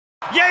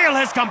Yale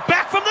has come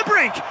back from the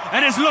brink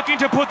and is looking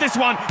to put this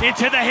one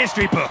into the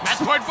history books.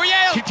 That's point for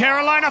Yale.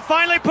 Carolina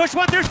finally pushed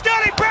one through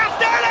Sterling. Brown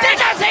Sterling! Did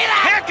you see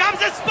that? Here comes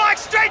a spike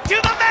straight to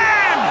the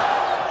man!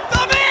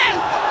 The man!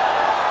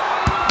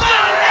 The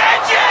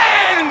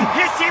legend!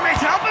 His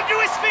teammates help him to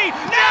his feet.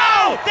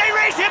 No! They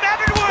raise him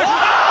heavenward.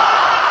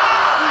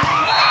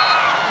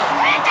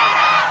 He did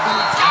it!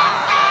 Scott!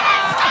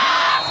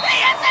 He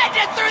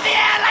ascended through the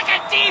air like a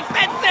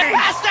defensive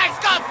hashtag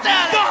Scott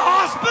Sterling! The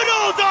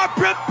hospitals are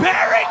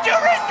preparing to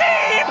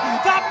receive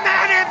the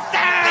man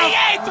himself! The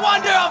eighth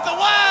wonder of the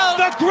world!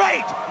 The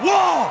Great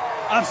Wall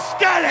of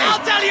Sterling!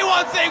 I'll tell you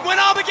one thing, when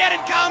Armageddon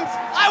comes,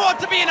 I want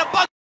to be in a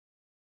bunker.